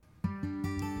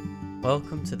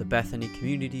Welcome to the Bethany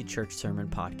Community Church Sermon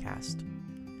Podcast.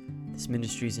 This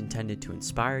ministry is intended to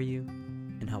inspire you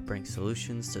and help bring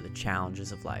solutions to the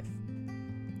challenges of life.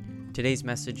 Today's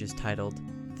message is titled,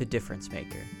 The Difference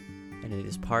Maker, and it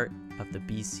is part of the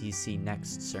BCC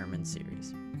NEXT sermon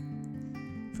series.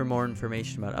 For more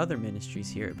information about other ministries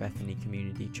here at Bethany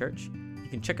Community Church, you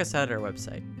can check us out at our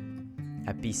website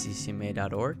at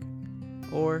bccma.org,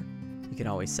 or you can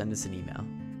always send us an email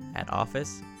at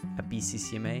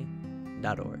office@bccma.org.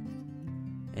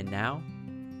 And now,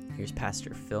 here's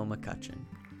Pastor Phil McCutcheon.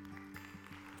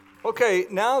 Okay,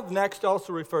 now next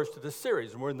also refers to this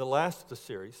series, and we're in the last of the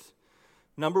series.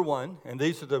 Number one, and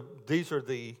these are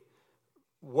the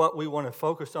what we want to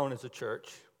focus on as a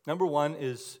church. Number one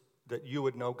is that you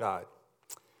would know God.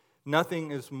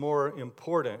 Nothing is more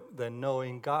important than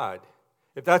knowing God.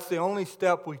 If that's the only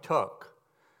step we took,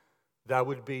 that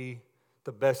would be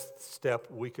the best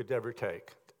step we could ever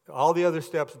take. All the other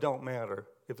steps don't matter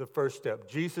if the first step,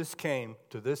 Jesus came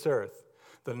to this earth.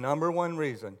 The number one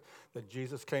reason that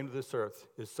Jesus came to this earth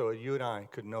is so you and I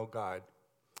could know God.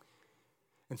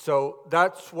 And so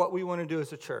that's what we want to do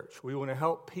as a church. We want to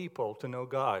help people to know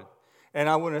God. And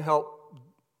we want to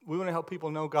help people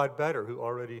know God better who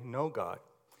already know God.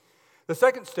 The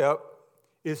second step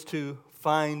is to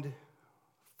find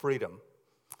freedom.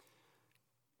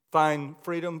 Find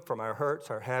freedom from our hurts,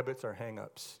 our habits, our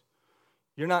hang-ups.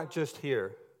 You're not just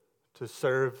here to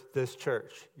serve this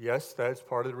church. Yes, that's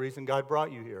part of the reason God brought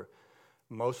you here.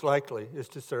 Most likely is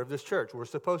to serve this church. We're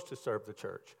supposed to serve the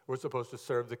church. We're supposed to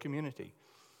serve the community.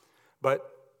 But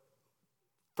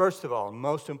first of all,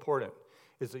 most important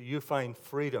is that you find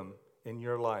freedom in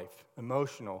your life.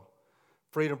 Emotional,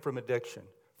 freedom from addiction,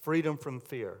 freedom from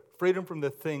fear, freedom from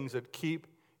the things that keep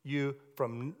you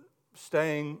from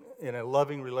staying in a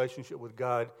loving relationship with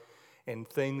God, and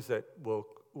things that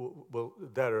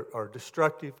are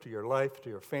destructive to your life, to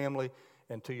your family,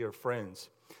 and to your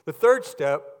friends. The third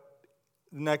step,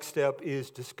 the next step, is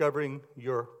discovering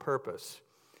your purpose.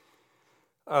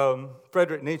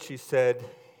 Friedrich Nietzsche said,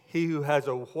 "He who has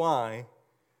a why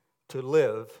to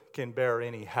live can bear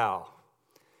any how."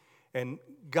 And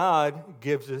God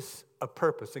gives us a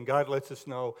purpose, and God lets us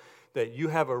know that you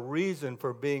have a reason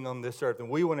for being on this earth, and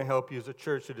we want to help you as a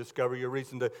church to discover your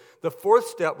reason. The fourth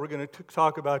step we're going to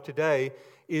talk about today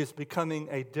is becoming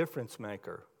a difference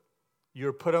maker.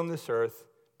 You're put on this earth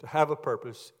to have a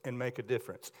purpose and make a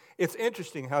difference. It's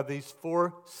interesting how these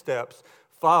four steps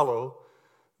follow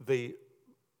the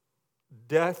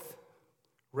death,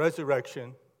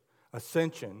 resurrection,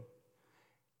 ascension,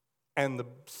 and the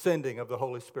sending of the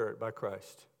Holy Spirit by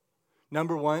Christ.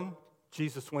 Number one,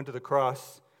 Jesus went to the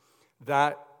cross.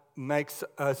 That makes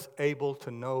us able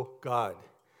to know God,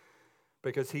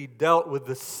 because he dealt with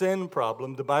the sin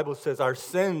problem. The Bible says our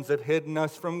sins have hidden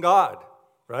us from God,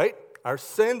 right? Our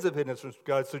sins have hidden us from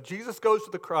God. So Jesus goes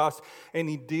to the cross and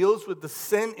he deals with the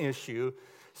sin issue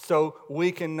so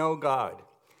we can know God.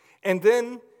 And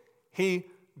then he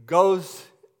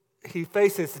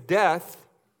faces death,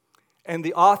 and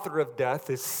the author of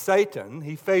death is Satan.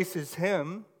 He faces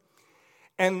him,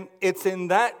 and it's in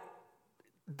that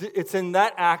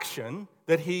action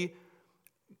that he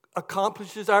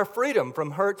accomplishes our freedom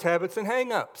from hurts, habits, and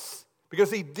hang-ups,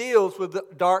 because he deals with the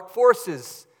dark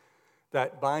forces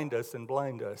that bind us and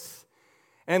blind us.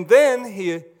 And then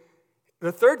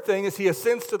the third thing is he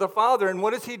ascends to the Father. And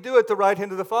what does he do at the right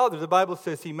hand of the Father? The Bible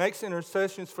says he makes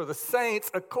intercessions for the saints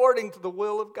according to the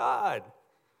will of God.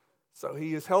 So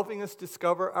he is helping us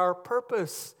discover our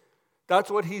purpose. That's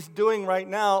what he's doing right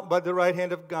now by the right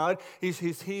hand of God. He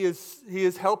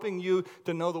is helping you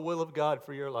to know the will of God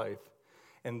for your life.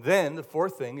 And then the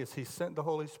fourth thing is he sent the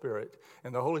Holy Spirit,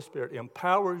 and the Holy Spirit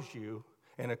empowers you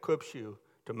and equips you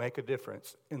to make a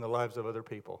difference in the lives of other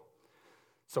people.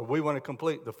 So we want to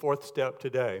complete the fourth step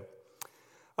today.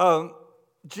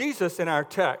 Jesus, in our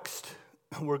text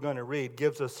we're going to read,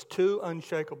 gives us two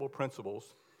unshakable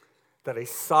principles that a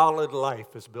solid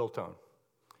life is built on.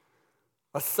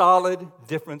 A solid,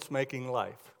 difference-making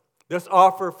life. This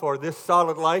offer for this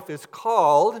solid life is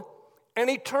called an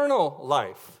eternal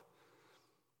life.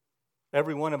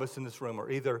 Every one of us in this room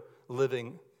are either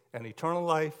living an eternal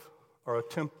life or a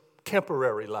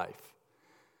temporary life.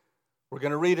 We're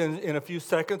going to read in a few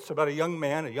seconds about a young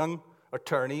man, a young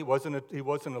attorney. He wasn't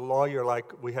a lawyer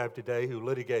like we have today who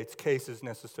litigates cases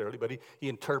necessarily, but he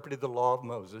interpreted the law of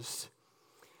Moses.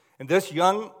 And this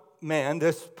young man,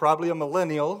 this probably a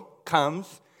millennial,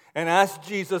 comes and asks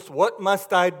Jesus, "What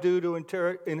must I do to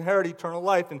inherit eternal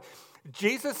life?" And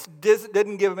Jesus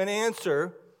didn't give him an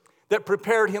answer that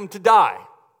prepared him to die.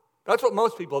 That's what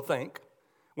most people think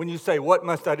when you say, "What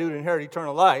must I do to inherit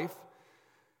eternal life?"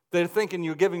 They're thinking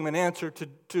you're giving them an answer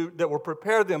that will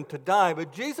prepare them to die,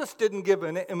 but Jesus didn't give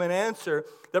him an answer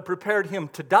that prepared him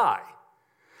to die.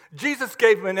 Jesus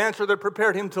gave him an answer that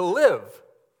prepared him to live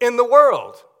in the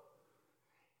world.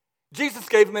 Jesus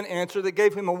gave him an answer that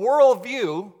gave him a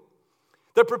worldview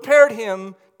that prepared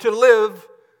him to live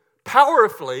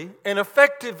powerfully and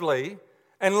effectively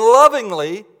and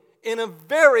lovingly in a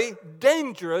very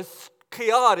dangerous,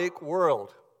 chaotic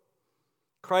world.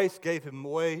 Christ gave him a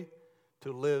way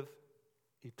to live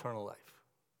eternal life.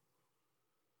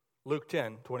 Luke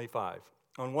 10:25.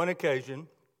 On one occasion,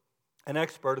 an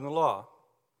expert in the law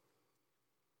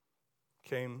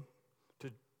came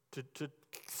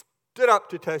stood up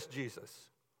to test Jesus.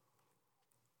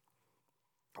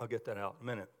 I'll get that out in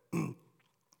a minute.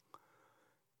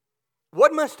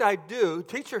 What must I do?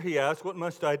 Teacher, he asked, what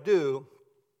must I do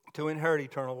to inherit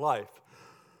eternal life?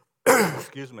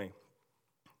 Excuse me.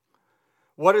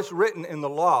 What is written in the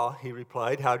law? He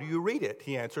replied. How do you read it?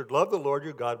 He answered, love the Lord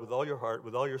your God with all your heart,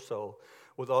 with all your soul,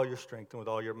 with all your strength, and with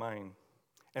all your mind.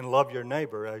 And love your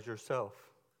neighbor as yourself.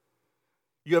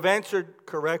 You have answered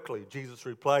correctly, Jesus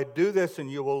replied. Do this and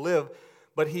you will live.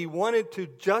 But he wanted to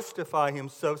justify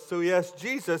himself, so he asked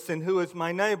Jesus, and who is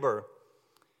my neighbor?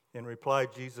 In reply,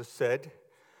 Jesus said,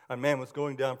 a man was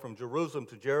going down from Jerusalem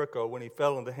to Jericho when he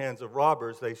fell in the hands of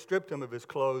robbers. They stripped him of his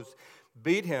clothes,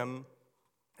 beat him,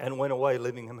 and went away,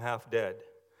 leaving him half dead.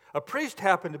 A priest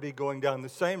happened to be going down the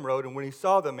same road, and when he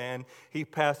saw the man, he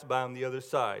passed by on the other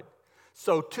side.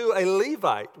 So too a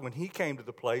Levite, when he came to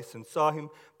the place and saw him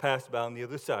pass by on the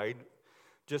other side,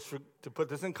 to put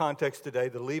this in context today,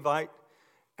 the Levite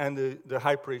and the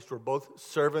high priest were both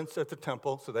servants at the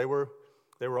temple, so they were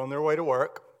on their way to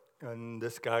work, and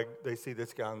they see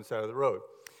this guy on the side of the road.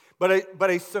 But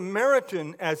a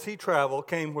Samaritan, as he traveled,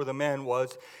 came where the man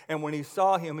was, and when he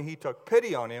saw him, he took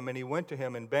pity on him, and he went to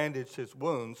him and bandaged his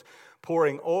wounds,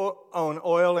 pouring on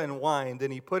oil and wine.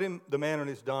 Then he put the man on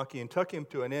his donkey and took him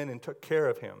to an inn and took care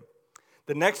of him.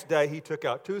 The next day he took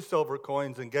out 2 silver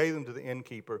coins and gave them to the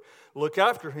innkeeper. Look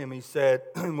after him, he said,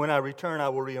 when I return I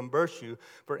will reimburse you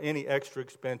for any extra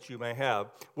expense you may have.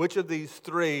 Which of these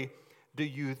 3 do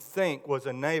you think was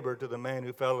a neighbor to the man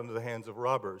who fell into the hands of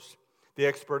robbers? The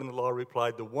expert in the law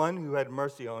replied, the one who had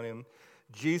mercy on him.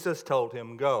 Jesus told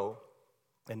him, go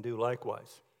and do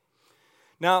likewise.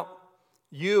 Now,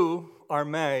 you are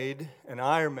made, and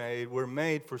I are made, we're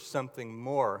made for something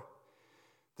more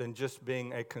than just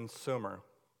being a consumer.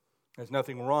 There's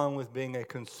nothing wrong with being a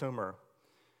consumer.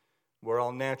 We're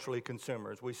all naturally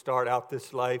consumers. We start out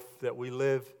this life that we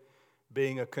live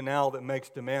being a canal that makes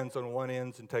demands on one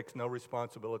end and takes no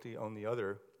responsibility on the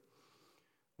other.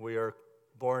 We are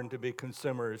born to be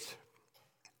consumers.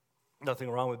 Nothing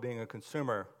wrong with being a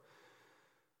consumer.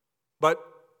 But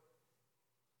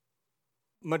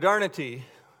modernity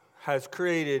has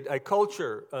created a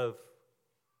culture of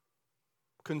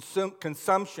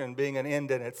consumption being an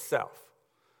end in itself.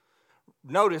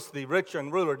 Notice the rich young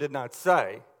ruler did not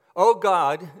say, oh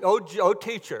God, oh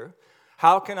teacher,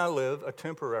 how can I live a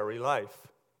temporary life?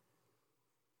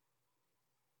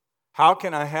 How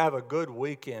can I have a good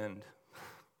weekend?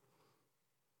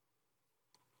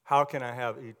 How can I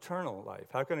have eternal life?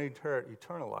 How can I inherit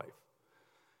eternal life?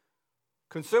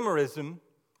 Consumerism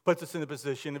puts us in the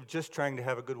position of just trying to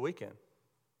have a good weekend.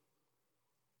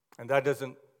 And that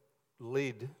doesn't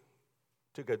lead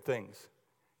to good things.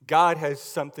 God has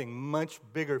something much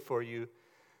bigger for you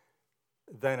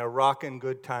than a rockin'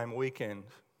 good time weekend.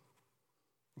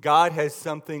 God has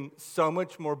something so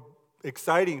much more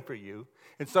exciting for you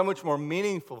and so much more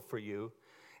meaningful for you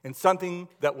and something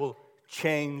that will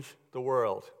change the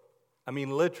world. I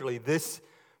mean, literally, this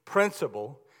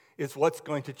principle is what's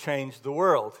going to change the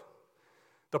world.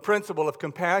 The principle of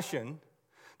compassion,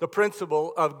 the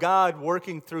principle of God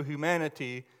working through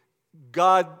humanity.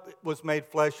 God was made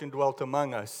flesh and dwelt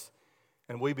among us,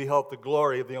 and we beheld the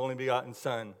glory of the only begotten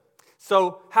Son.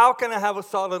 So how can I have a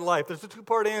solid life? There's a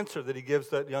 2-part answer that he gives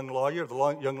that young lawyer.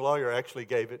 The young lawyer actually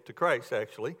gave it to Christ,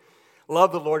 actually.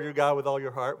 Love the Lord your God with all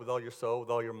your heart, with all your soul, with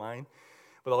all your mind,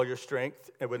 with all your strength,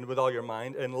 and with all your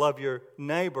mind, and love your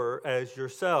neighbor as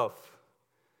yourself.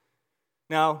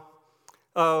 Now,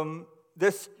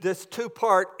 this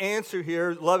 2-part answer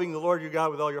here, loving the Lord your God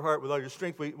with all your heart, with all your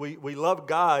strength, we love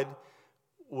God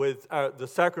with the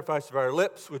sacrifice of our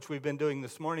lips, which we've been doing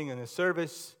this morning in the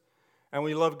service, and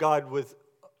we love God with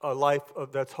a life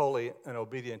that's holy and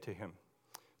obedient to Him.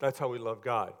 That's how we love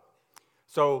God.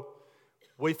 So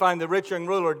we find the rich young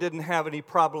ruler didn't have any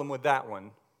problem with that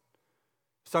one.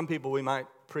 Some people we might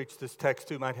preach this text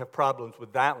to might have problems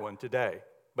with that one today,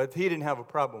 but he didn't have a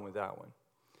problem with that one.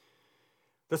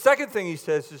 The second thing he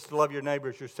says is to love your neighbor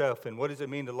as yourself. And what does it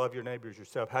mean to love your neighbor as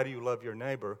yourself? How do you love your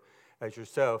neighbor as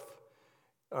yourself?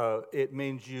 It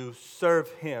means you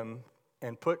serve him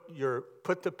and put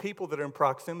the people that are in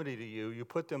proximity to you, you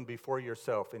put them before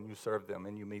yourself and you serve them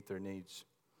and you meet their needs.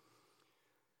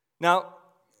 Now,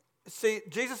 see,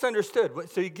 Jesus understood.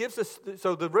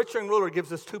 So the rich young ruler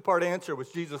gives us two-part answer,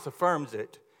 which Jesus affirms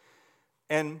it.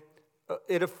 And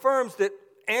it affirms that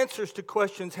answers to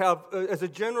questions have, as a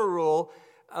general rule,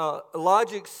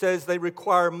 logic says they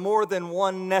require more than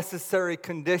one necessary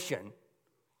condition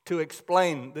to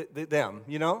explain them,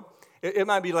 you know? It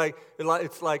might be like,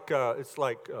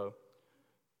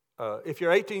 if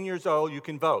you're 18 years old, you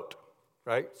can vote,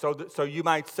 right? So you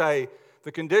might say,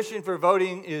 the condition for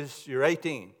voting is you're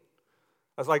 18.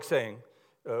 That's like saying,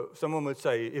 someone would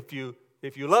say, if you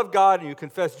love God and you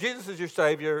confess Jesus as your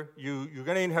Savior, you're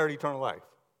going to inherit eternal life.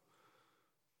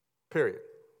 Period.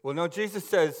 Well, no, Jesus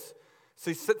says,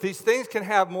 see, these things can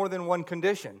have more than one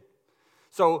condition.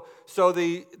 So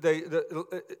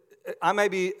I may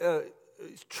be,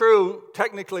 it's true,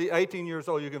 technically 18 years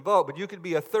old you can vote, but you could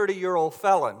be a 30-year-old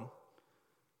felon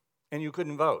and you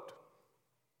couldn't vote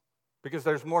because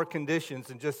there's more conditions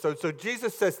than just so. So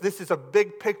Jesus says this is a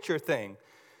big picture thing.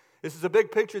 This is a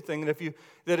big picture thing,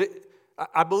 and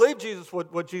I believe Jesus,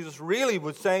 what Jesus really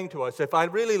was saying to us, if I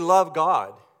really love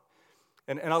God,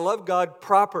 and I love God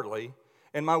properly,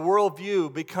 and my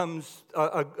worldview becomes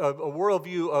a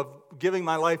worldview of giving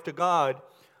my life to God,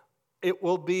 it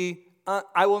will be,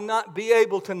 I will not be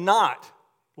able to not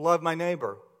love my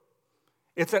neighbor.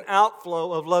 It's an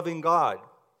outflow of loving God.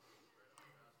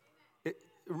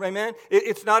 Amen?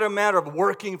 It's not a matter of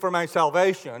working for my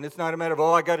salvation. It's not a matter of,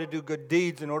 I got to do good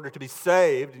deeds in order to be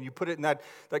saved. And you put it in that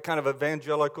kind of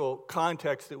evangelical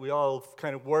context that we all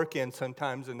kind of work in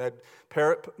sometimes, in that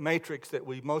matrix that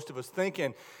most of us think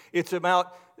in. It's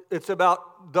about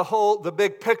the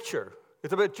big picture.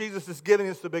 It's about Jesus is giving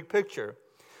us the big picture.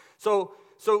 So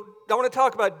I want to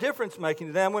talk about difference making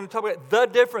today. I want to talk about the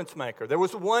difference maker. There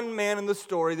was one man in the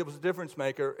story that was a difference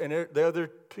maker, and the other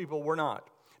people were not.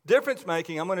 Difference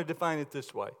making, I'm going to define it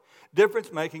this way.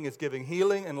 Difference making is giving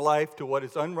healing and life to what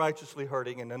is unrighteously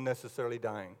hurting and unnecessarily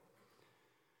dying.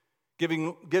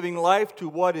 Giving life to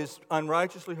what is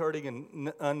unrighteously hurting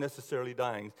and unnecessarily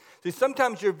dying. See,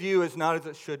 sometimes your view is not as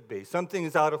it should be. Something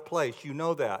is out of place. You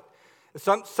know that.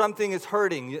 Something is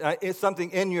hurting. Something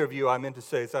in your view, I meant to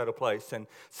say, is out of place. And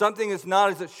something is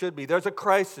not as it should be. There's a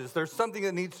crisis. There's something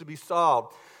that needs to be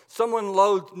solved. Someone's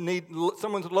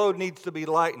load needs to be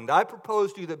lightened. I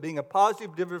propose to you that being a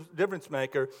positive difference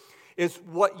maker is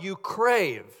what you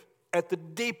crave at the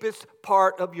deepest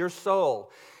part of your soul,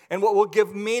 and what will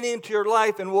give meaning to your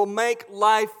life and will make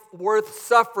life worth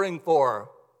suffering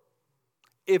for.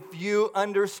 If you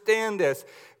understand this,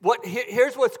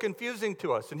 here's what's confusing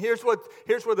to us, and here's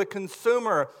where the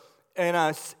consumer and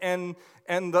us and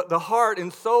the heart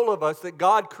and soul of us that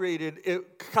God created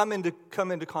come into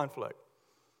conflict.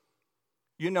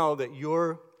 You know that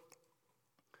your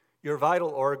vital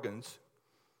organs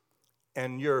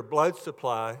and your blood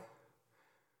supply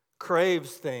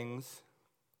craves things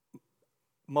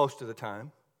most of the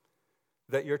time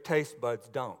that your taste buds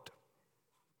don't.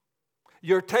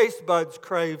 Your taste buds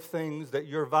crave things that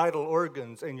your vital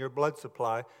organs and your blood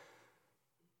supply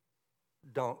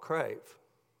don't crave.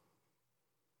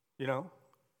 You know?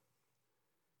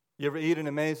 You ever eat an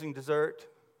amazing dessert?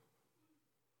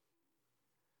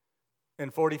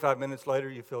 And 45 minutes later,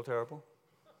 you feel terrible?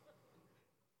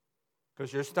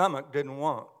 Because your stomach didn't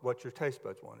want what your taste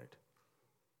buds wanted.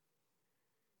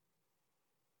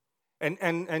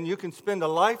 And you can spend a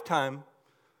lifetime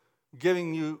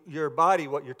giving your body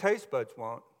what your taste buds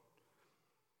want.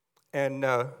 And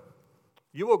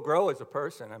you will grow as a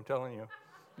person, I'm telling you.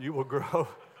 You will grow.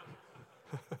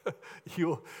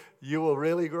 You will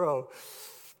really grow.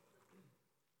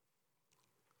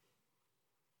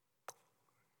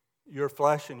 Your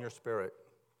flesh and your spirit.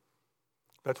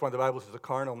 That's why the Bible says the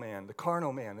carnal man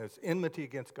is enmity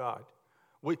against God.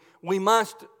 We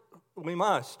must,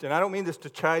 and I don't mean this to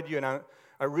chide you, and I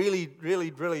really,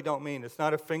 really, really don't mean it's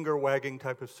not a finger-wagging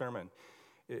type of sermon.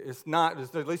 It's not,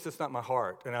 at least it's not my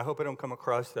heart, and I hope I don't come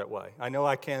across that way. I know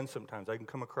I can sometimes. I can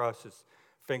come across as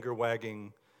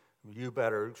finger-wagging, you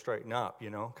better straighten up,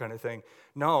 kind of thing.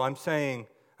 No, I'm saying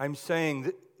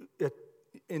that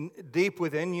deep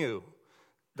within you,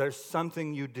 there's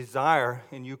something you desire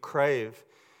and you crave.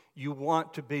 You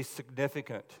want to be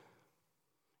significant.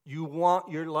 You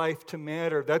want your life to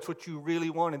matter. That's what you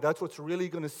really want, and that's what's really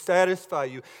going to satisfy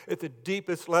you at the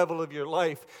deepest level of your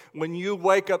life. When you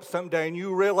wake up someday and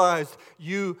you realize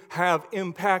you have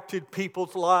impacted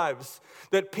people's lives,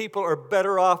 that people are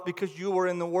better off because you were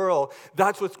in the world,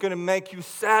 that's what's going to make you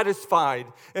satisfied.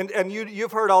 And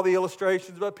you've heard all the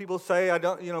illustrations about people say,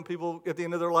 people at the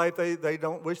end of their life, they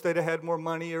don't wish they'd have had more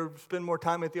money or spend more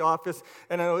time at the office.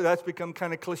 And I know that's become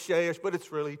kind of cliche-ish, but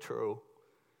it's really true.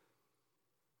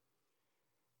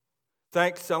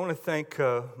 I want to thank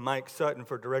Mike Sutton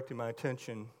for directing my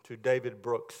attention to David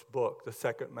Brooks' book, The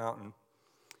Second Mountain,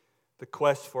 The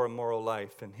Quest for a Moral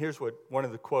Life. And here's one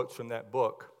of the quotes from that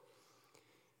book.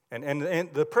 And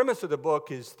the premise of the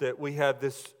book is that we have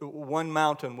this one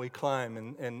mountain we climb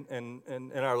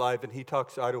in our life, and he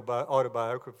talks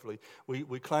autobiographically.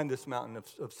 We climb this mountain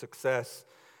of success.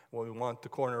 Well, we want the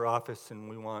corner office, and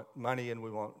we want money, and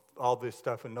we want all this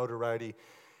stuff and notoriety.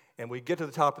 And we get to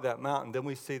the top of that mountain, then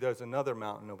we see there's another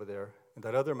mountain over there. And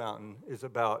that other mountain is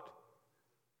about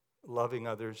loving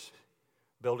others,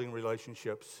 building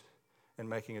relationships, and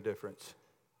making a difference.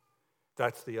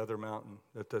 That's the other mountain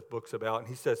that the book's about. And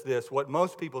he says this: what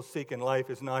most people seek in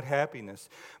life is not happiness,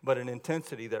 but an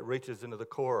intensity that reaches into the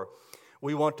core.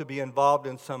 We want to be involved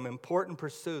in some important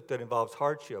pursuit that involves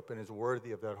hardship and is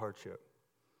worthy of that hardship.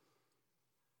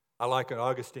 I like an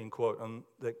Augustine quote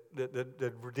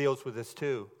that deals with this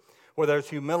too. Where there's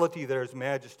humility, there's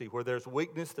majesty. Where there's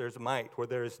weakness, there's might. Where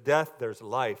there is death, there's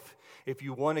life. If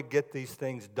you want to get these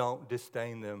things, don't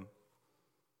disdain them.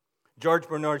 George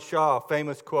Bernard Shaw, a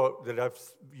famous quote that I've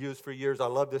used for years. I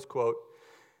love this quote.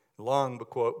 Long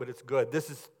quote, but it's good. This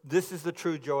is the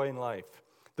true joy in life.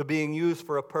 The being used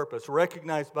for a purpose,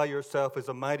 recognized by yourself as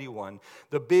a mighty one.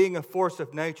 The being a force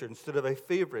of nature instead of a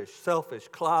feverish, selfish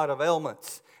cloud of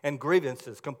ailments and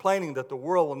grievances, complaining that the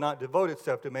world will not devote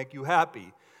itself to make you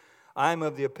happy. I am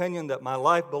of the opinion that my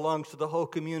life belongs to the whole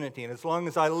community, and as long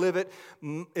as I live it,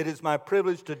 it is my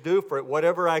privilege to do for it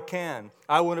whatever I can.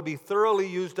 I want to be thoroughly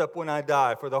used up when I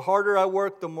die, for the harder I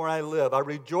work, the more I live. I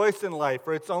rejoice in life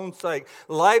for its own sake.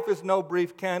 Life is no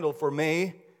brief candle for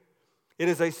me. It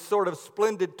is a sort of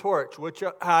splendid torch which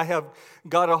I have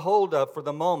got a hold of for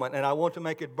the moment, and I want to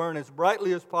make it burn as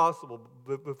brightly as possible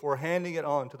before handing it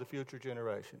on to the future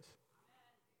generations.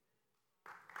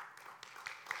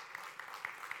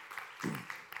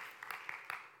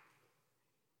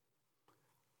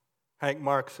 Hank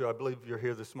Marks, who I believe you're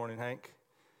here this morning, Hank,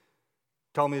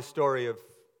 told me a story of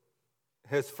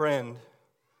his friend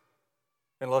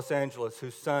in Los Angeles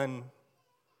whose son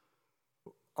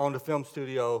owned a film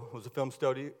studio, was a film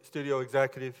studio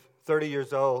executive, 30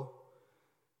 years old.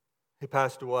 He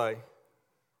passed away.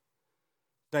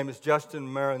 His name is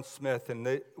Justin Marin Smith,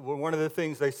 and one of the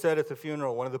things they said at the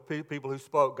funeral, one of the people who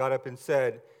spoke got up and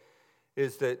said,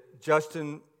 is that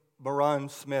Justin Marin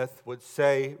Smith would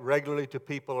say regularly to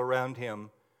people around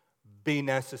him, be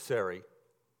necessary.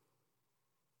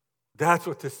 That's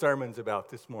what this sermon's about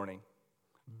this morning.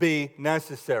 Be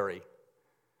necessary.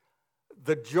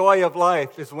 The joy of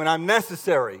life is when I'm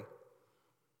necessary.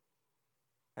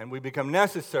 And we become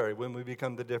necessary when we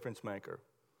become the difference maker.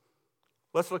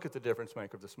 Let's look at the difference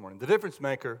maker this morning. The difference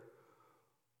maker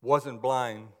wasn't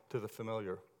blind to the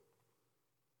familiar.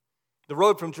 The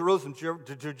road from Jerusalem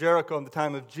to Jericho in the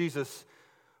time of Jesus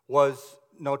was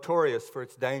notorious for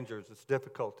its dangers, its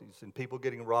difficulties, and people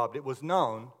getting robbed. It was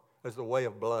known as the way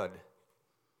of blood.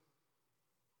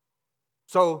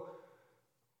 So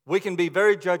we can be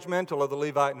very judgmental of the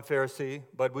Levite and Pharisee,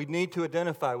 but we need to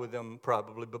identify with them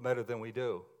probably better than we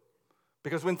do.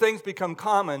 Because when things become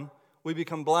common, we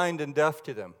become blind and deaf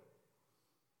to them.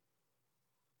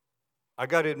 I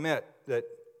got to admit that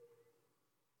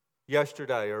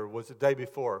yesterday, or was it the day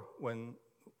before, when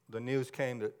the news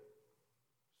came that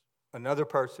another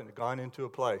person had gone into a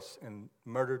place and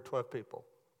murdered 12 people,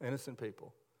 innocent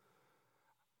people,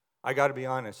 I got to be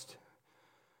honest,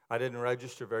 I didn't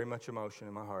register very much emotion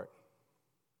in my heart.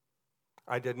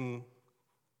 I didn't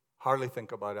hardly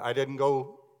think about it. I didn't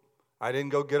go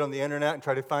get on the internet and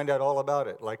try to find out all about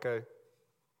it like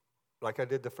I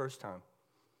did the first time.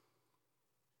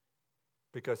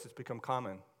 Because it's become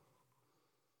common.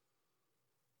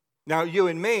 Now, you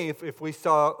and me, if we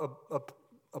saw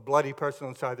a bloody person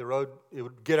on the side of the road, it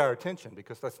would get our attention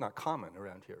because that's not common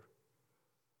around here.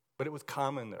 But it was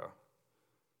common there.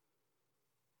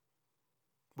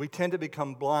 We tend to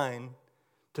become blind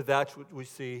to that which we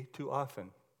see too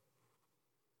often.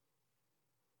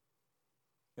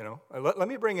 You know, let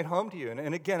me bring it home to you.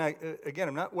 And again,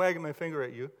 I'm not wagging my finger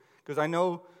at you because I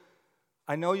know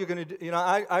you're going to do, you know,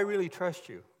 I really trust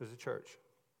you as a church.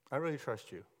 I really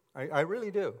trust you. I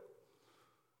really do.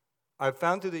 I've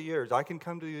found through the years, I can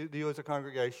come to you as a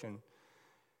congregation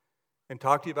and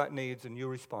talk to you about needs, and you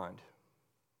respond.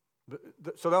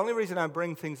 So the only reason I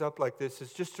bring things up like this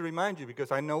is just to remind you,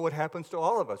 because I know what happens to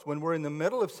all of us. When we're in the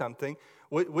middle of something,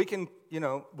 we can,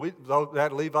 that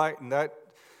Levite and that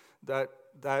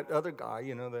other guy,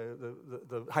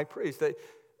 the high priest,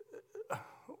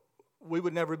 we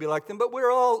would never be like them, but we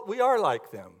are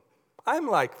like them. I'm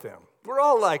like them. We're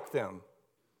all like them.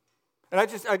 And I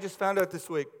just found out this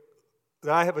week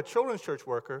that I have a children's church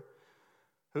worker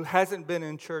who hasn't been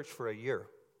in church for a year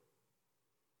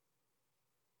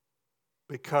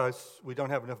because we don't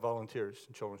have enough volunteers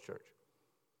in children's church.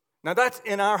 Now that's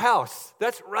in our house.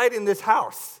 That's right in this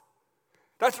house.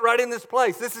 That's right in this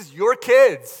place. This is your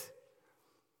kids.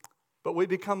 But we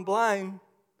become blind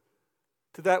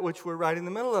to that which we're right in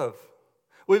the middle of.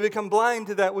 We become blind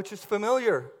to that which is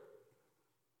familiar.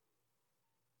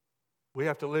 We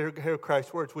have to hear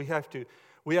Christ's words. We have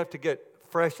to get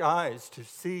fresh eyes to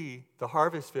see the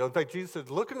harvest field. In fact, Jesus said,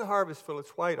 look in the harvest field. It's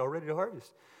white, all ready to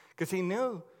harvest. Because he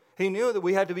knew that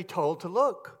we had to be told to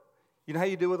look. You know how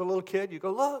you do with a little kid? You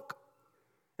go, look.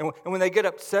 And when they get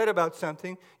upset about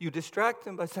something, you distract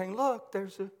them by saying, look,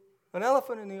 there's an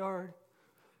elephant in the yard.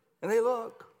 And they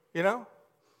look,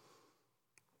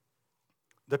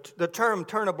 The term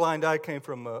turn a blind eye came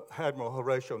from Admiral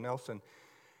Horatio Nelson.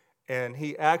 And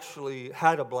he actually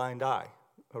had a blind eye.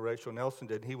 Horatio Nelson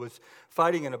did. He was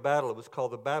fighting in a battle. It was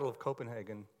called the Battle of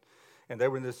Copenhagen. And they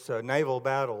were in this naval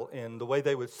battle. And the way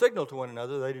they would signal to one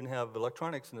another, they didn't have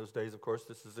electronics in those days, of course.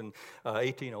 This is in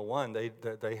 1801.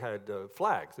 They had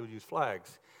flags. They would use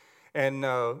flags. And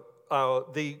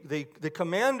the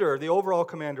commander, the overall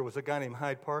commander, was a guy named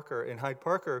Hyde Parker. And Hyde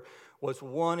Parker was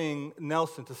wanting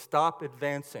Nelson to stop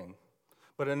advancing.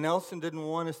 But Nelson didn't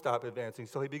want to stop advancing,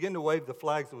 so he began to wave the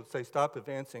flags that would say "Stop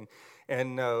advancing,"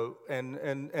 and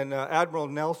Admiral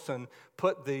Nelson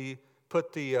put the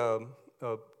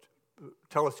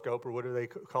telescope, or whatever they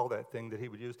call that thing that he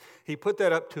would use. He put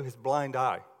that up to his blind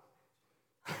eye,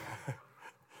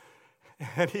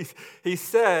 and he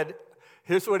said,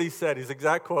 "Here's what he said." His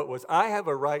exact quote was, "I have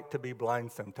a right to be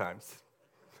blind sometimes.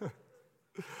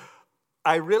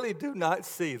 I really do not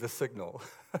see the signal."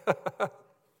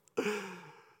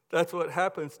 That's what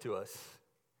happens to us.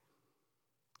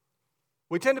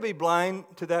 We tend to be blind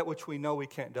to that which we know we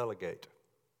can't delegate.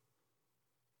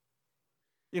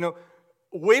 One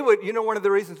of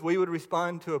the reasons we would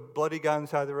respond to a bloody guy on the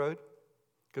side of the road?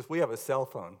 Because we have a cell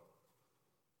phone.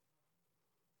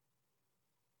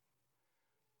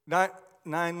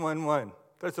 911.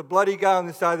 There's a bloody guy on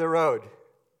the side of the road.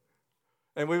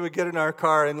 And we would get in our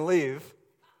car and leave.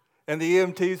 And the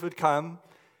EMTs would come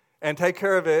and take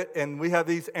care of it, and we have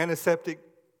these antiseptic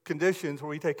conditions where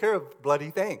we take care of bloody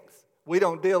things. We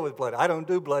don't deal with blood. I don't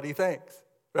do bloody things,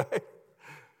 right?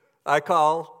 I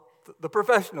call the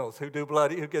professionals who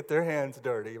who get their hands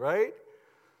dirty, right?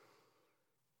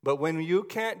 But when you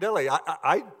can't delegate,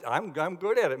 I'm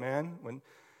good at it, man. When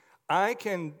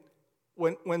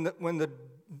the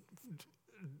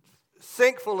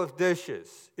sink full of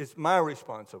dishes is my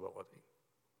responsibility,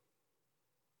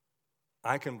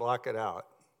 I can block it out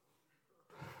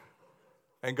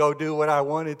and go do what I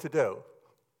wanted to do.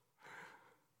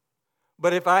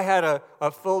 But if I had a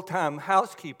full-time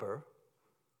housekeeper,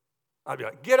 I'd be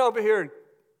like, get over here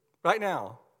right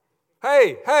now.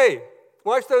 Hey,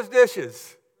 wash those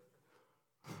dishes.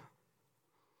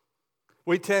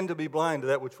 We tend to be blind to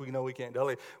that which we know we can't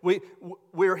delegate.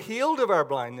 We're healed of our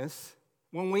blindness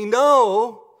when we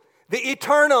know the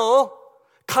eternal,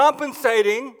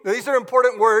 compensating. Now, these are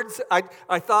important words. I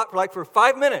thought for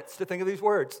 5 minutes to think of these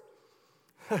words.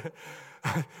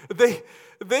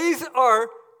 These are,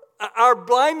 our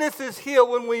blindness is healed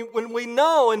when we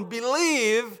know and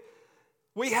believe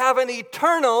we have an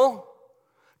eternal,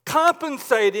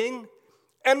 compensating,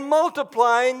 and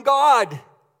multiplying God.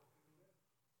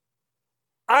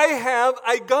 I have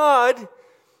a God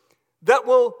that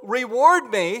will reward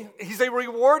me. He's a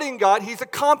rewarding God. He's a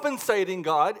compensating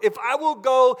God. If I will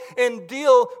go and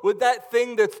deal with that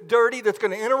thing that's dirty, that's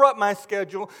going to interrupt my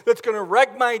schedule, that's going to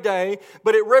wreck my day,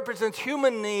 but it represents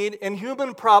human need and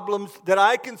human problems that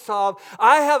I can solve,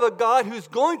 I have a God who's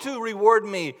going to reward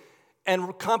me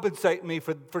and compensate me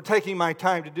for taking my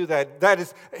time to do that. That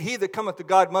is, he that cometh to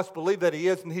God must believe that he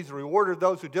is, and he's a rewarder of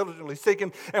those who diligently seek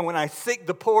him. And when I seek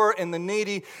the poor and the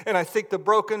needy, and I seek the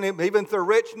broken, even if they're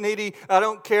rich, needy, I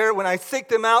don't care. When I seek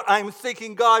them out, I'm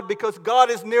seeking God, because God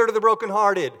is near to the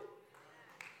brokenhearted.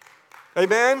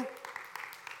 Amen?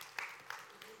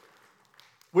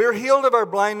 We're healed of our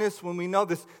blindness when we know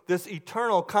this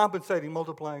eternal, compensating,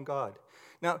 multiplying God.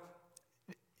 Now,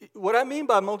 what I mean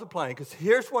by multiplying, because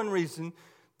here's one reason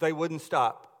they wouldn't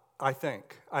stop, I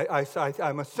think.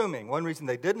 I'm assuming one reason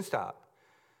they didn't stop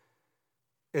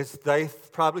is they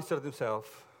probably said to themselves,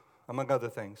 among other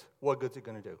things, what good's it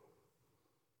going to do?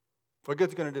 What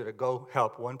good's it going to do to go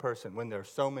help one person when there's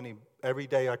so many, every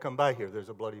day I come by here, there's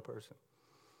a bloody person.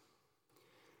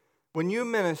 When you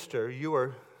minister, you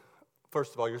are,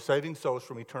 first of all, you're saving souls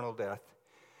from eternal death,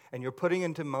 and you're putting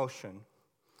into motion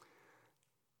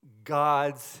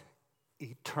God's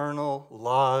eternal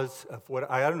laws of what,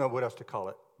 I don't know what else to call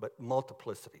it, but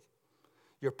multiplicity.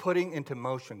 You're putting into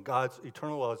motion God's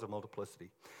eternal laws of multiplicity.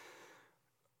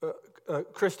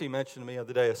 Christy mentioned to me the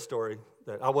other day a story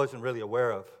that I wasn't really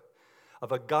aware of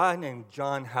a guy named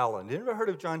John Hallen. You ever heard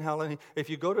of John Hallen? If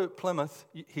you go to Plymouth,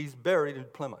 he's buried in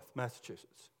Plymouth,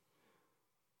 Massachusetts.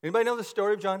 Anybody know the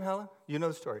story of John Hallen? You know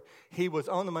the story. He was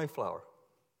on the Mayflower.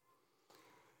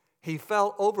 He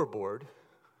fell overboard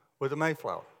with the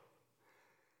Mayflower.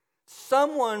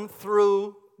 Someone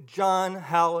threw John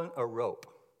Hallen a rope.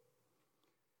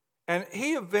 And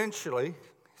he eventually,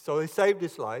 so they saved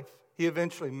his life. He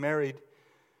eventually married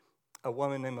a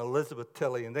woman named Elizabeth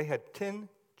Tilley, and they had 10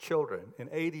 children and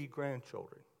 80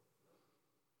 grandchildren.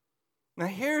 Now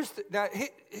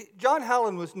John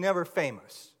Hallen was never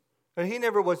famous. He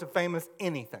never was a famous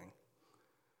anything.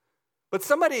 But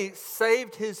somebody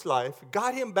saved his life,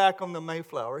 got him back on the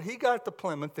Mayflower. He got to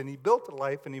Plymouth, and he built a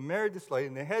life, and he married this lady,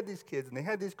 and they had these kids, and they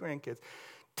had these grandkids.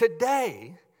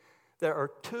 Today, there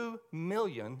are 2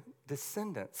 million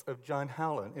descendants of John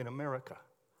Hallen in America.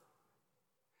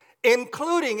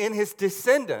 Including in his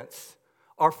descendants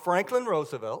are Franklin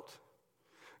Roosevelt,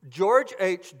 George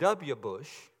H.W. Bush,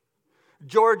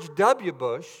 George W.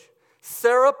 Bush,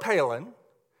 Sarah Palin,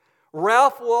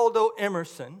 Ralph Waldo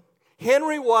Emerson,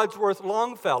 Henry Wadsworth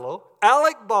Longfellow,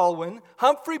 Alec Baldwin,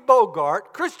 Humphrey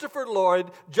Bogart, Christopher Lloyd,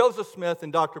 Joseph Smith,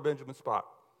 and Dr. Benjamin Spock.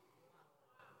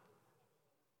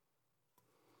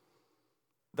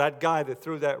 That guy that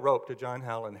threw that rope to John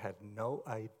Hallen had no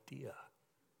idea.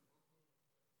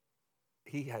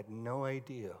 He had no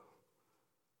idea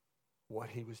what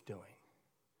he was doing.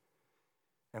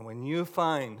 And when you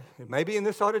find, maybe in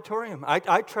this auditorium,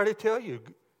 I try to tell you,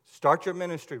 start your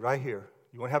ministry right here.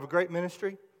 You want to have a great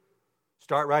ministry?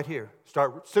 Start right here.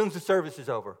 Start as soon as the service is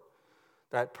over.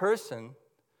 That person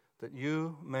that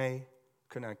you may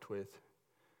connect with,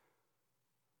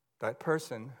 that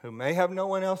person who may have no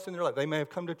one else in their life, they may have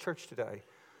come to church today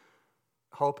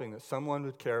hoping that someone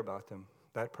would care about them.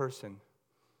 That person,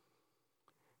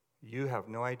 you have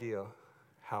no idea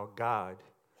how God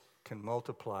can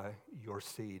multiply your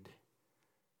seed.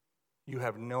 You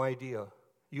have no idea.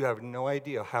 You have no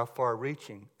idea how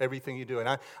far-reaching everything you do.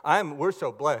 And we're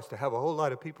so blessed to have a whole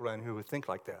lot of people around here who think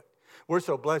like that. We're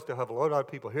so blessed to have a lot of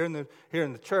people here in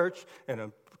the church and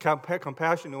a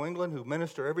Compassion New England who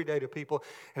minister every day to people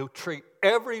who treat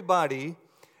everybody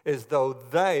as though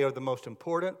they are the most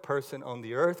important person on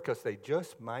the earth because they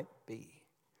just might be.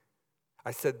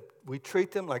 I said, we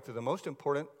treat them like they're the most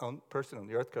important person on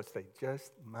the earth because they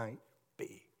just might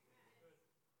be.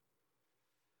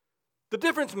 The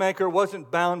difference maker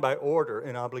wasn't bound by order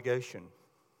and obligation.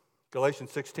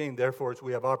 Galatians 16, therefore, as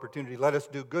we have opportunity, let us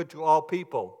do good to all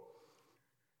people,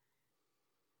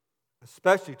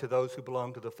 especially to those who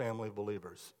belong to the family of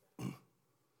believers.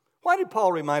 Why did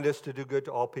Paul remind us to do good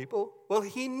to all people? Well,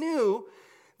 he knew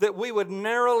that we would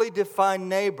narrowly define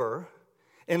neighbor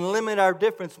and limit our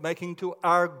difference-making to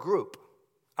our group,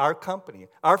 our company,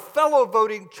 our fellow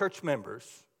voting church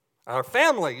members, our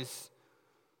families.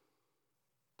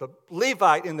 The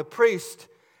Levite and the priest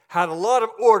had a lot of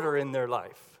order in their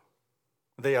life.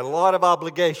 They had a lot of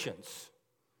obligations.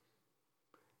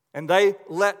 And they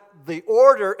let the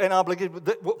order and obligation,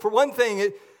 for one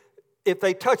thing, if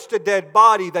they touched a dead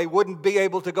body, they wouldn't be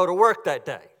able to go to work that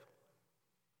day.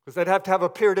 Because they'd have to have a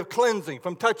period of cleansing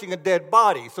from touching a dead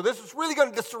body. So this was really going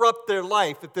to disrupt their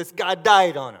life if this guy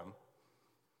died on them.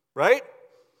 Right?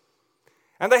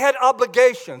 And they had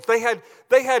obligations. They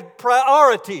had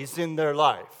priorities in their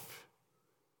life.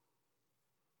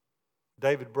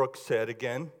 David Brooks said,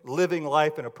 again, living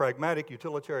life in a pragmatic,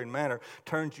 utilitarian manner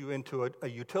turns you into a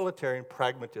utilitarian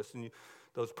pragmatist. And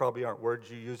those probably aren't words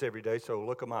you use every day, so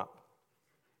look them up.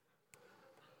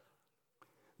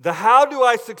 The how do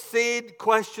I succeed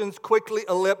questions quickly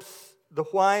ellipse the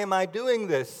why am I doing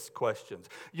this questions.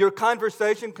 Your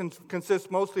conversation consists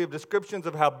mostly of descriptions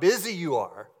of how busy you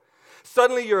are.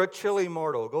 Suddenly you're a chilly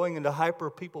mortal going into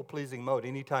hyper people-pleasing mode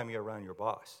anytime you're around your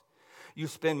boss. You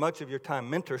spend much of your time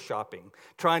mentor shopping,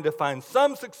 trying to find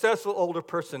some successful older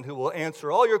person who will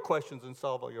answer all your questions and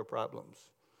solve all your problems.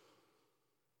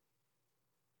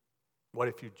 What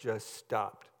if you just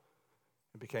stopped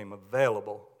It became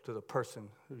available to the person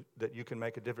that you can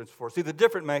make a difference for. See, the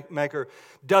difference maker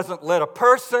doesn't let a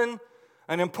person,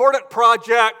 an important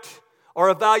project, or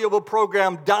a valuable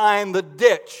program die in the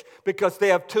ditch because they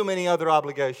have too many other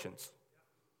obligations.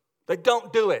 They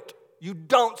don't do it. You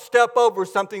don't step over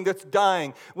something that's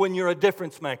dying when you're a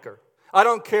difference maker. I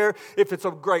don't care if it's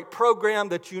a great program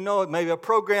that you know, maybe a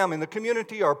program in the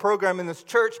community or a program in this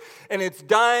church, and it's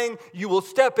dying, you will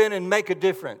step in and make a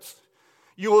difference.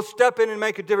 You will step in and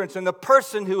make a difference. And the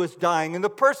person who is dying and the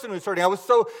person who is hurting. I was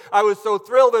so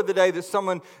thrilled the other day that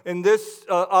someone in this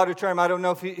auditorium, I don't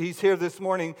know if he's here this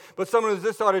morning, but someone in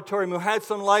this auditorium who had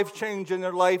some life change in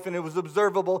their life, and it was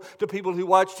observable to people who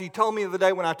watched. He told me the other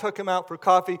day when I took him out for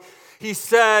coffee, he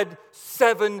said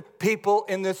 7 people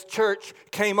in this church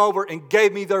came over and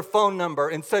gave me their phone number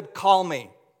and said, call me.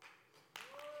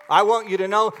 I want you to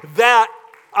know that.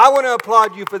 I want to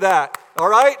applaud you for that. All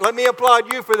right? Let me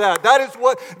applaud you for that.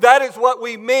 That is what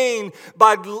we mean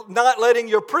by not letting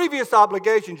your previous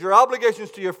obligations, your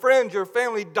obligations to your friends, your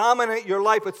family, dominate your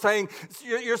life. It's saying,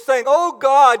 you're saying, oh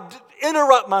God,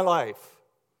 interrupt my life.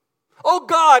 Oh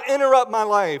God, interrupt my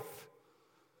life.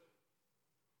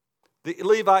 The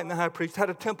Levite and the high priest had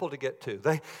a temple to get to.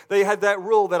 They had that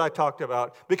rule that I talked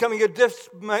about. Becoming a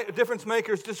difference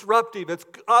maker is disruptive. It's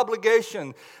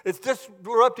obligation. It's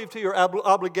disruptive to your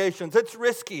obligations. It's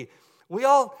risky. We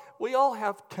all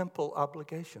have temple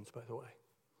obligations, by the way.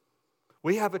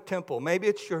 We have a temple. Maybe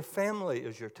it's your family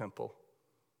is your temple.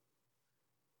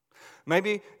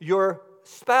 Maybe your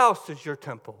spouse is your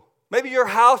temple. Maybe your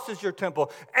house is your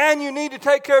temple. And you need to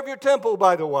take care of your temple,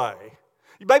 by the way.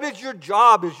 Maybe it's your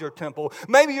job is your temple.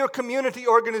 Maybe your community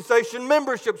organization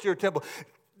membership is your temple.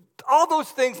 All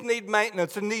those things need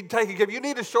maintenance and need taking care of. You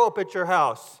need to show up at your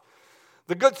house.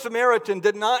 The Good Samaritan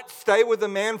did not stay with the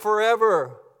man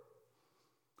forever.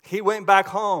 He went back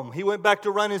home. He went back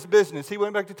to run his business. He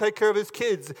went back to take care of his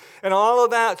kids and all of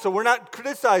that. So we're not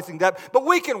criticizing that, but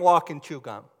we can walk and chew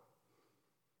gum.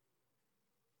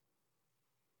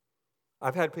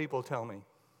 I've had people tell me,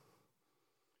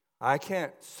 I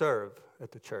can't serve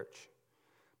at the church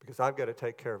because I've got to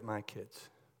take care of my kids.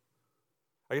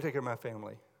 I got to take care of my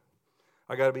family.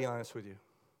 I got to be honest with you.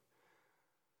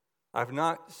 I've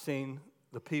not seen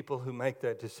the people who make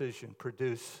that decision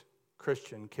produce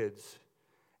Christian kids.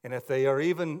 And if they are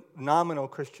even nominal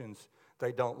Christians,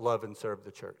 they don't love and serve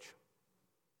the church.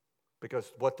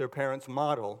 Because what their parents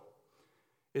model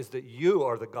is that you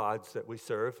are the gods that we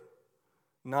serve,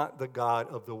 not the God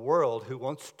of the world who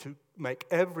wants to make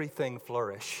everything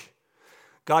flourish.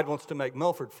 God wants to make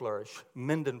Milford flourish,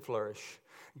 Minden flourish.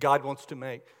 God wants to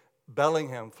make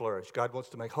Bellingham flourish. God wants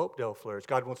to make Hopedale flourish.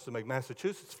 God wants to make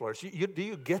Massachusetts flourish. Do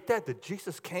you get that? That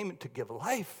Jesus came to give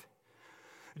life.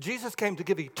 Jesus came to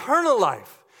give eternal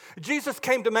life. Jesus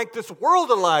came to make this world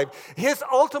alive. His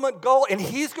ultimate goal, and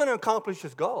He's going to accomplish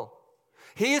His goal.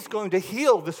 He is going to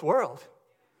heal this world.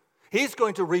 He's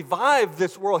going to revive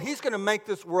this world. He's going to make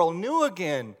this world new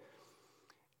again.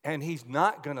 And He's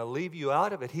not going to leave you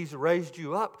out of it. He's raised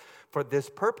you up for this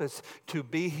purpose, to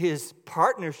be His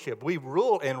partnership. We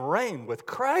rule and reign with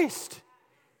Christ.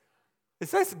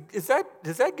 Does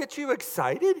that get you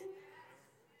excited?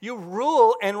 You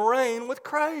rule and reign with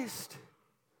Christ.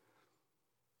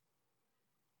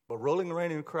 But ruling and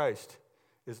reigning with Christ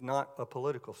is not a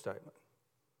political statement.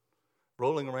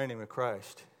 Ruling and reigning with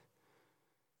Christ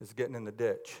is getting in the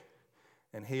ditch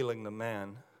and healing the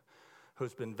man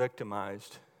who's been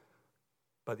victimized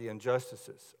by the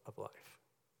injustices of life.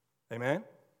 Amen?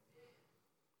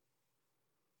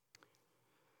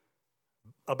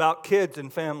 About kids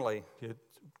and family.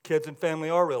 Kids and family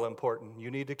are real important.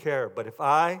 You need to care. But if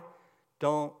my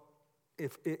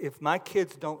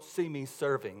kids don't see me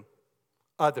serving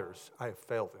others, I have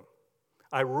failed them.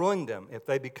 I ruined them if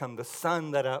they become the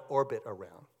sun that I orbit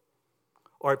around.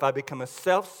 Or if I become a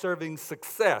self-serving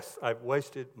success, I've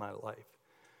wasted my life.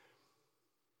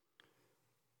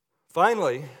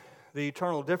 Finally, the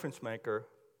eternal difference maker,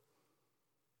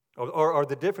 or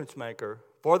the difference maker,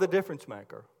 for the difference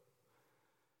maker,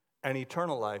 an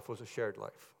eternal life was a shared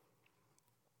life.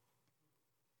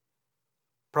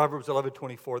 Proverbs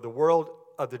 11:24, the world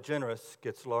of the generous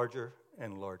gets larger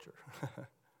and larger.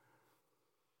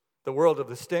 The world of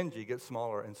the stingy gets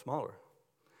smaller and smaller.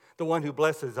 The one who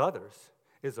blesses others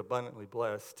is abundantly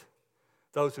blessed.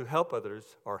 Those who help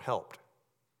others are helped.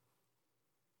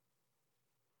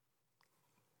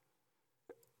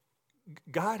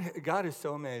 God is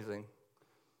so amazing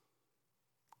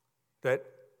that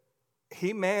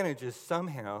He manages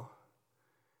somehow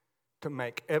to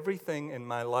make everything in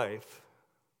my life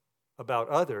about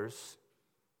others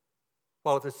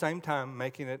while at the same time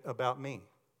making it about me.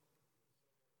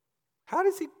 How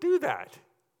does he do that?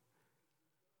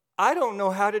 I don't know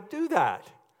how to do that.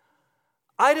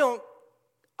 I don't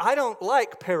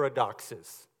like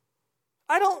paradoxes.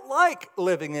 I don't like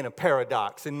living in a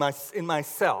paradox in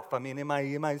myself. I mean, in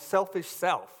my selfish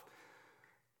self.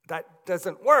 That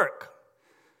doesn't work.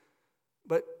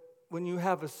 But when you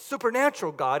have a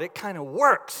supernatural God, it kind of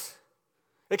works.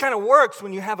 It kind of works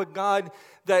when you have a God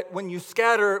that when you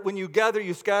gather,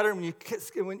 you scatter. When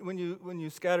you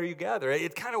scatter, you gather.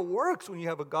 It kind of works when you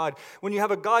have a God. When you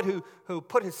have a God who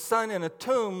put his son in a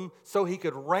tomb so he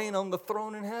could reign on the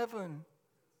throne in heaven.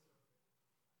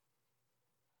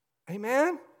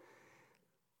 Amen?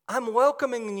 I'm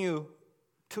welcoming you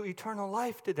to eternal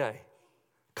life today.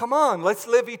 Come on, let's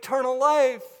live eternal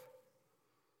life.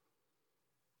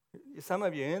 Some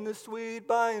of you, in the sweet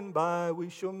by and by, we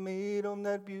shall meet on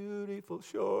that beautiful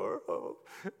shore. Oh,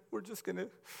 we're just gonna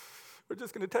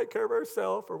take care of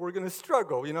ourselves, or we're gonna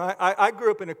struggle. You know, I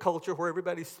grew up in a culture where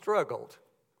everybody struggled.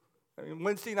 I mean,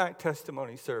 Wednesday night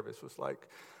testimony service was like,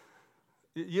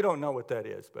 you don't know what that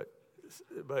is, but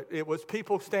it was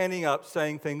people standing up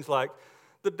saying things like,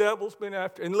 the devil's been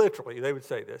after, and literally they would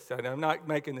say this, and I'm not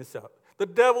making this up. The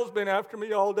devil's been after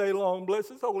me all day long, bless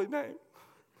his holy name.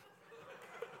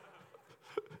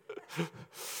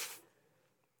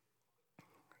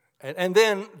 And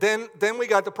then we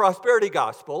got the prosperity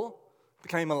gospel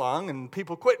came along, and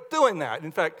people quit doing that.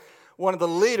 In fact, one of the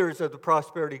leaders of the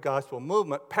prosperity gospel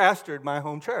movement pastored my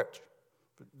home church.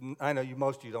 I know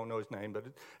most of you don't know his name, but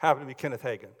it happened to be Kenneth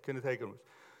Hagin. Kenneth Hagin was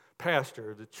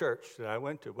pastor of the church that I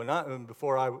went to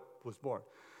before I was born.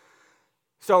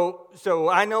 So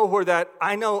I know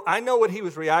I know what he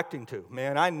was reacting to.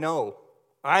 Man, I know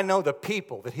the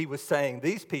people that he was saying,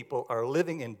 these people are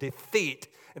living in defeat.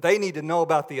 They need to know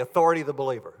about the authority of the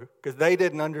believer, because they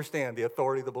didn't understand the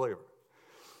authority of the believer.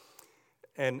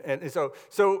 And so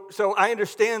I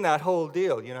understand that whole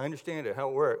deal. You know, I understand it, how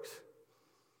it works.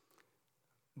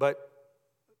 But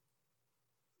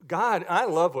God, I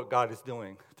love what God is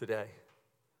doing today.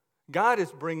 God is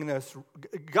bringing us,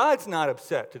 God's not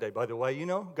upset today, by the way. You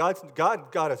know, God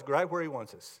got us right where he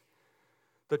wants us.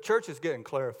 The church is getting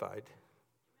clarified.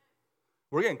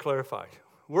 We're getting clarified.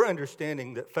 We're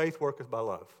understanding that faith works by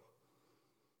love.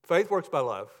 Faith works by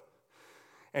love.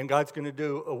 And God's going to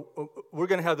do, we're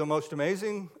going to have the most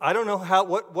amazing, I don't know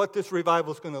what this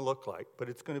revival is going to look like, but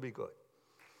it's going to be good.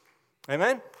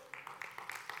 Amen?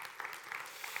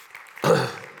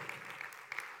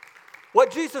 What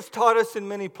Jesus taught us in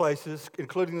many places,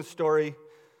 including the story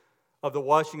of the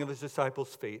washing of his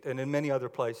disciples' feet, and in many other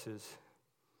places,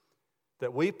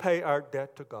 that we pay our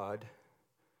debt to God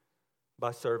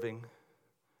by serving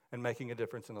and making a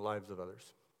difference in the lives of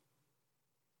others.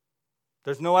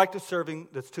 There's no act of serving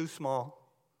that's too small.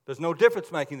 There's no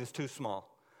difference making that's too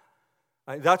small.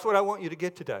 That's what I want you to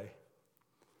get today.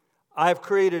 I've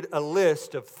created a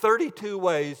list of 32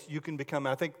 ways you can become,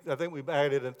 I think we've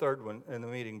added a third one in the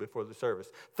meeting before the service.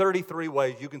 33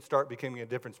 ways you can start becoming a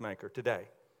difference maker today.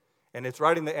 And it's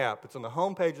right in the app. It's on the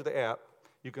home page of the app.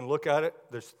 You can look at it.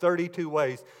 There's 32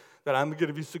 ways that I'm going to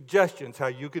give you suggestions how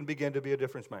you can begin to be a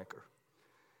difference maker.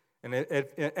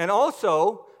 And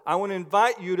also, I want to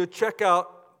invite you to check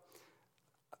out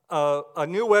a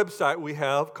new website we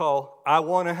have called I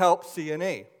Want to Help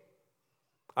CNE.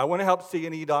 I want to help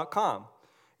CNE.com.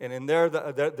 And in there,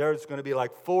 there's going to be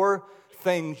like 4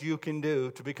 things you can do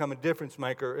to become a difference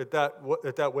maker at that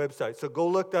website. So go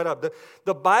look that up.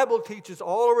 The Bible teaches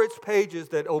all over its pages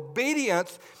that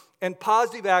obedience and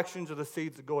positive actions are the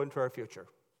seeds that go into our future.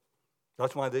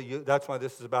 That's why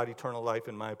this is about eternal life,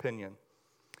 in my opinion.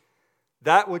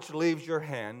 That which leaves your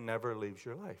hand never leaves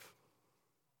your life.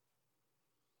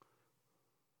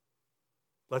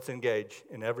 Let's engage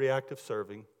in every act of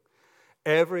serving.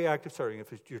 Every act of serving.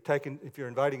 If you're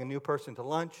inviting a new person to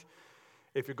lunch,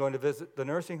 if you're going to visit the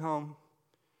nursing home,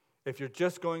 if you're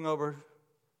just going over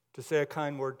to say a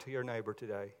kind word to your neighbor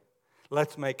today,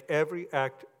 let's make every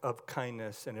act of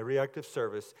kindness and every act of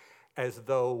service as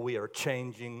though we are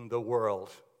changing the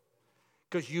world.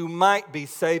 Because you might be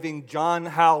saving John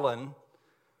Howland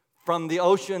from the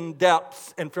ocean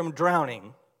depths and from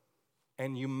drowning,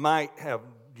 and you might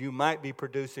be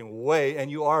producing and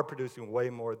you are producing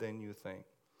way more than you think.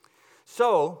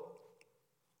 So,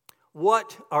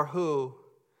 what or who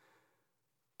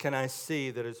can I see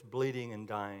that is bleeding and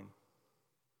dying?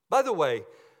 By the way,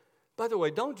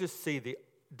 don't just see the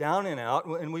down and out,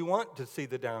 and we want to see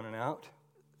the down and out.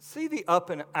 See the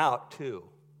up and out too.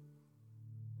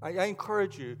 I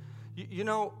encourage you. You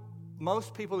know,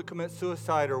 most people that commit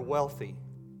suicide are wealthy.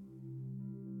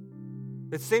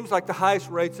 It seems like the highest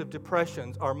rates of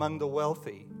depressions are among the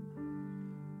wealthy.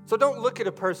 So don't look at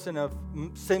a person of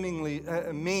seemingly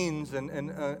means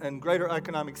and greater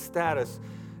economic status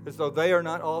as though they are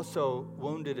not also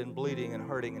wounded and bleeding and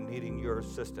hurting and needing your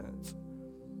assistance.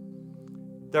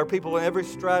 There are people in every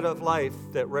strata of life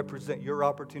that represent your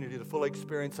opportunity to fully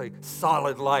experience a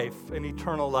solid life, an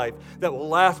eternal life that will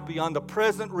last beyond the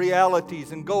present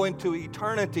realities and go into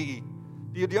eternity.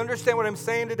 Do you understand what I'm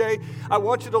saying today? I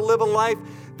want you to live a life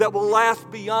that will last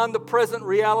beyond the present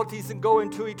realities and go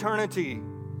into eternity.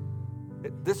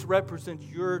 This represents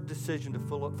your decision to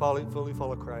fully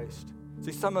follow Christ.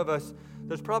 See, some of us,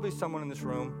 there's probably someone in this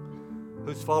room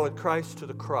who's followed Christ to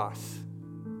the cross.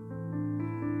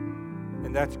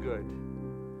 And that's good.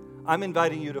 I'm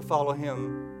inviting you to follow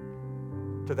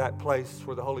him to that place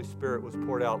where the Holy Spirit was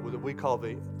poured out, what we call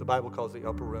the Bible calls the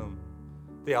upper room,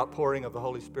 the outpouring of the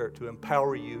Holy Spirit to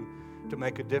empower you to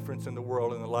make a difference in the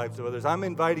world and the lives of others. I'm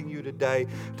inviting you today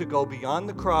to go beyond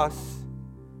the cross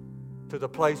to the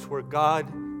place where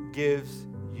God gives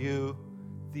you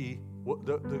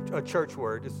a church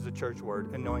word. This is a church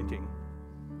word, anointing.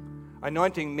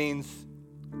 Anointing means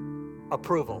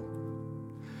approval.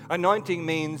 Anointing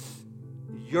means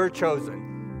you're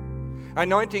chosen.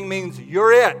 Anointing means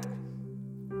you're it.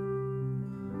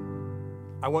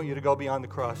 I want you to go beyond the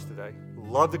cross today.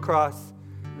 Love the cross.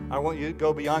 I want you to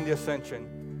go beyond the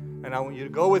ascension. And I want you to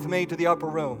go with me to the upper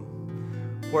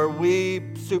room where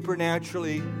we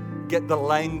supernaturally get the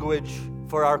language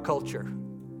for our culture.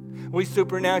 We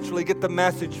supernaturally get the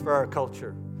message for our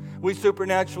culture. We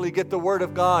supernaturally get the Word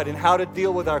of God and how to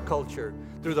deal with our culture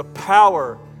through the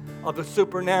power of the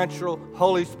supernatural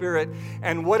Holy Spirit.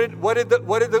 And what did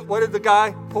the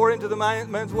guy pour into the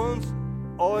man's wounds?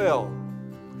 Oil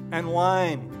and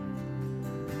wine.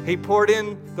 He poured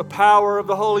in the power of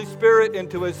the Holy Spirit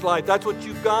into his life. That's what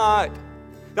you've got.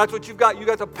 That's what you've got. You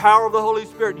got the power of the Holy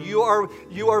Spirit. You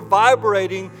are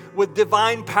vibrating with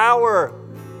divine power.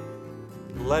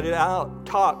 Let it out.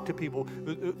 Talk to people.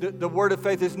 The word of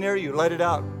faith is near you. Let it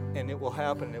out, and it will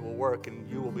happen. It will work,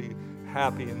 and you will be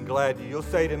happy and glad. You'll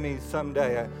say to me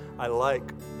someday, I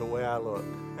like the way I look.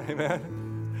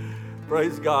 Amen.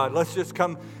 Praise God. Let's just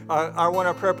come. I want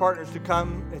our prayer partners to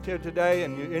come here today,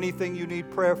 and anything you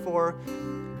need prayer for.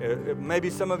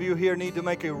 Maybe some of you here need to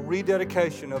make a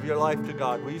rededication of your life to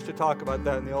God. We used to talk about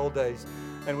that in the old days,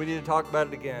 and we need to talk about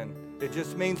it again. It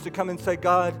just means to come and say,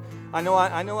 God, I know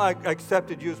I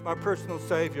accepted you as my personal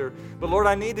Savior, but Lord,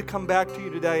 I need to come back to you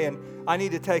today, and I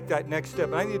need to take that next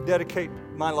step. I need to dedicate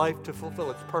my life to fulfill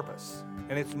its purpose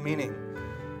and its meaning.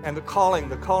 And the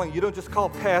calling, you don't just call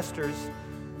pastors.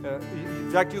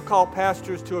 In fact, you call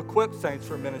pastors to equip saints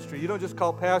for ministry. You don't just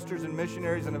call pastors and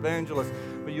missionaries and evangelists,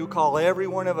 but you call every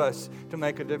one of us to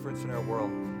make a difference in our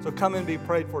world. So come and be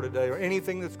prayed for today, or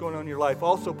anything that's going on in your life.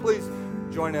 Also, please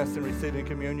join us in receiving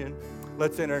communion.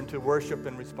 Let's enter into worship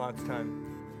and response time.